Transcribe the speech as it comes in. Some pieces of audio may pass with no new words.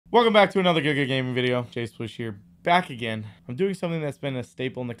Welcome back to another Good Gaming video. Jace Push here, back again. I'm doing something that's been a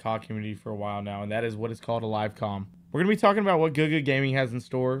staple in the COD community for a while now, and that is what is called a live comm. We're going to be talking about what Good Gaming has in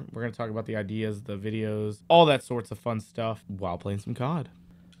store. We're going to talk about the ideas, the videos, all that sorts of fun stuff while playing some COD.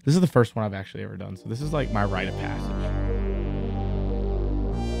 This is the first one I've actually ever done, so this is like my rite of passage.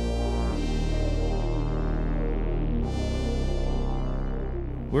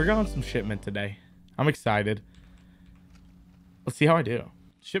 We're going some shipment today. I'm excited. Let's see how I do.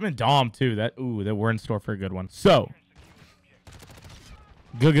 Shipment Dom too. That we're in store for a good one. So,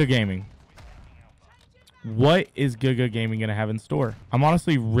 Good Gaming. What is Good Gaming gonna have in store? I'm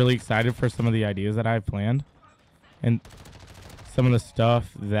honestly really excited for some of the ideas that I've planned, and some of the stuff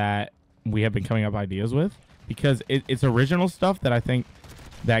that we have been coming up ideas with, because it's original stuff that I think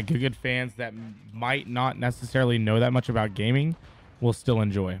that Good fans that might not necessarily know that much about gaming will still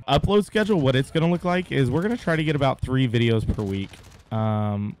enjoy. Upload schedule, what it's gonna look like is we're gonna try to get about 3 videos per week.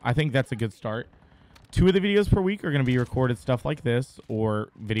 I think that's a good start. 2 of the videos per week are going to be recorded stuff like this, or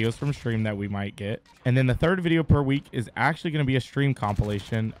videos from stream that we might get. And then the 3rd video per week is actually going to be a stream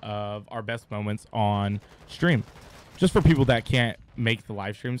compilation of our best moments on stream, just for people that can't make the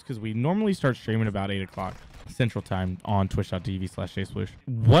live streams, because we normally start streaming about 8 o'clock Central Time on twitch.tv/JaceWish.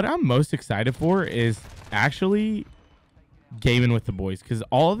 What I'm most excited for is actually gaming with the boys, because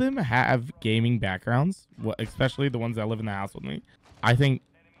all of them have gaming backgrounds, especially the ones that live in the house with me. I think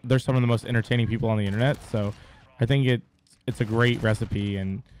they're some of the most entertaining people on the internet, so I think it's a great recipe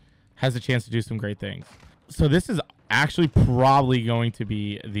and has a chance to do some great things. So this is actually probably going to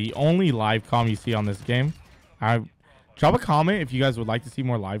be the only live comm you see on this game. Drop a comment if you guys would like to see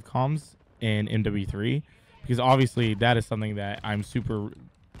more live comms in MW3, because obviously that is something that I'm super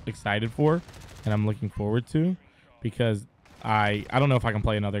excited for and I'm looking forward to, because I don't know if I can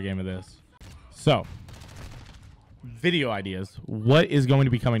play another game of this. So, video ideas. What is going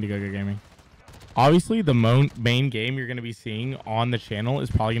to be coming to Good Gaming? Obviously, the main game you're going to be seeing on the channel is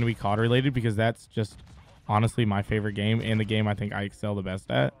probably going to be COD related, because that's just honestly my favorite game and the game I think I excel the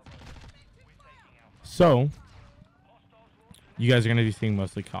best at. So, you guys are going to be seeing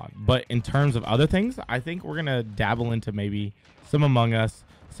mostly COD. But in terms of other things, I think we're going to dabble into maybe some Among Us,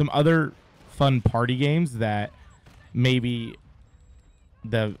 some other fun party games that maybe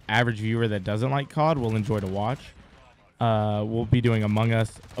the average viewer that doesn't like COD will enjoy to watch. We'll be doing Among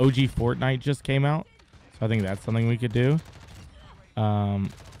Us. OG Fortnite just came out, so I think that's something we could do.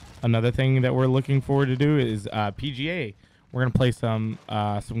 Another thing that we're looking forward to do is PGA. We're gonna play some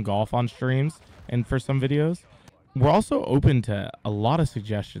golf on streams and for some videos. We're also open to a lot of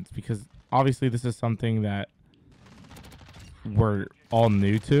suggestions, because obviously this is something that we're all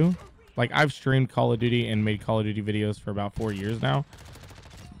new to. Like, I've streamed Call of Duty and made Call of Duty videos for about 4 years now,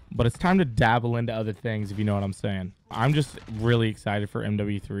 but it's time to dabble into other things, if you know what I'm saying. I'm just really excited for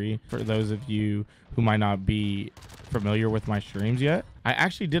MW3. For those of you who might not be familiar with my streams yet, I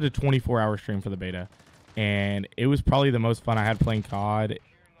actually did a 24-hour stream for the beta, and it was probably the most fun I had playing COD.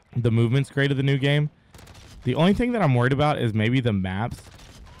 The movement's great of the new game. The only thing that I'm worried about is maybe the maps.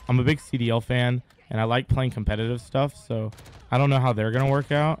 I'm a big CDL fan, and I like playing competitive stuff, so I don't know how they're going to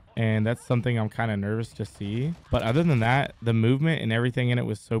work out, and that's something I'm kind of nervous to see. But other than that, the movement and everything in it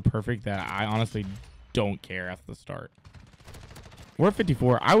was so perfect that I honestly don't care at the start. We're at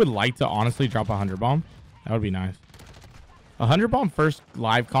 54. I would like to honestly drop a 100 bomb. That would be nice. A 100 bomb first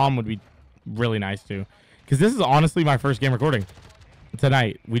live comm would be really nice too, because this is honestly my first game recording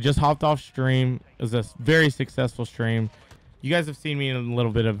tonight. We just hopped off stream. It was a very successful stream. You guys have seen me in a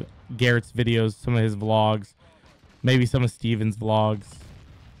little bit of Garrett's videos, some of his vlogs, maybe some of Steven's vlogs,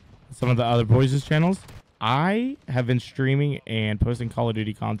 some of the other boys' channels. I have been streaming and posting Call of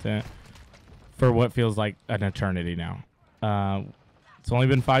Duty content for what feels like an eternity now. It's only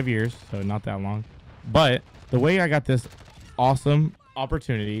been 5 years, so not that long. But the way I got this awesome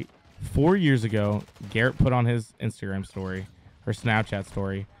opportunity, 4 years ago, Garrett put on his Instagram story or Snapchat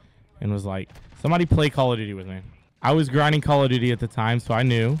story and was like, somebody play Call of Duty with me. I was grinding Call of Duty at the time, so I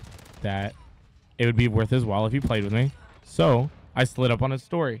knew that it would be worth his while if he played with me. So I slid up on his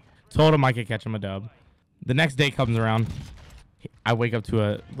story, told him I could catch him a dub. The next day comes around, I wake up to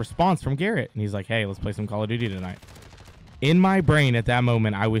a response from Garrett, and he's like, hey, let's play some Call of Duty tonight. In my brain at that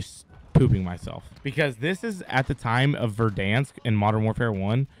moment, I was pooping myself, because this is at the time of Verdansk in Modern Warfare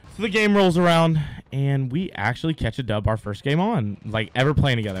 1. So the game rolls around, and we actually catch a dub our first game on, like, ever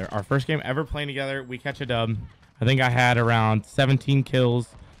playing together. Our first game ever playing together, we catch a dub. I think I had around 17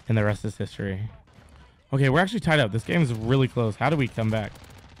 kills, and the rest is history. Okay, we're actually tied up. This game is really close. How do we come back?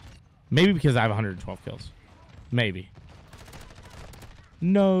 Maybe because I have 112 kills. Maybe.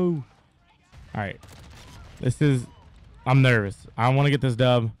 No. All right. I'm nervous. I want to get this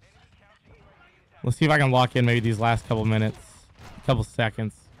dub. Let's see if I can lock in maybe these last couple minutes, couple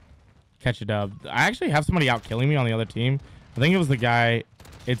seconds, catch a dub. I actually have somebody out killing me on the other team. I think it was the guy.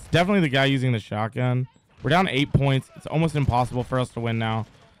 It's definitely the guy using the shotgun. We're down 8 points. It's almost impossible for us to win now.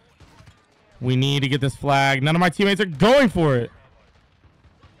 We need to get this flag. None of my teammates are going for it.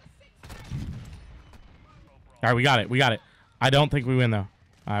 All right, we got it. We got it. I don't think we win, though.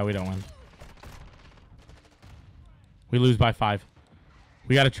 All right, we don't win. We lose by 5.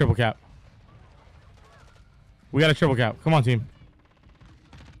 We got a triple cap. We got a triple cap. Come on, team.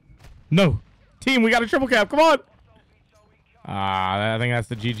 No. Team, we got a triple cap. Come on. I think that's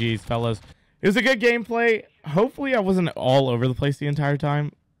the GG's, fellas. It was a good gameplay. Hopefully, I wasn't all over the place the entire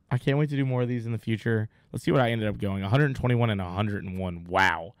time. I can't wait to do more of these in the future. Let's see what I ended up going. 121 and 101.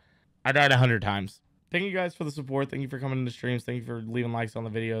 Wow. I died 100 times. Thank you guys for the support. Thank you for coming into streams. Thank you for leaving likes on the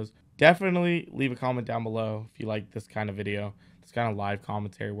videos. Definitely leave a comment down below if you like this kind of video. This kind of live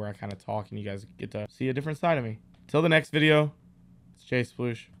commentary where I kind of talk and you guys get to see a different side of me. Till the next video, it's Jay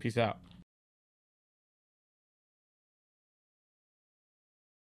Sploosh. Peace out.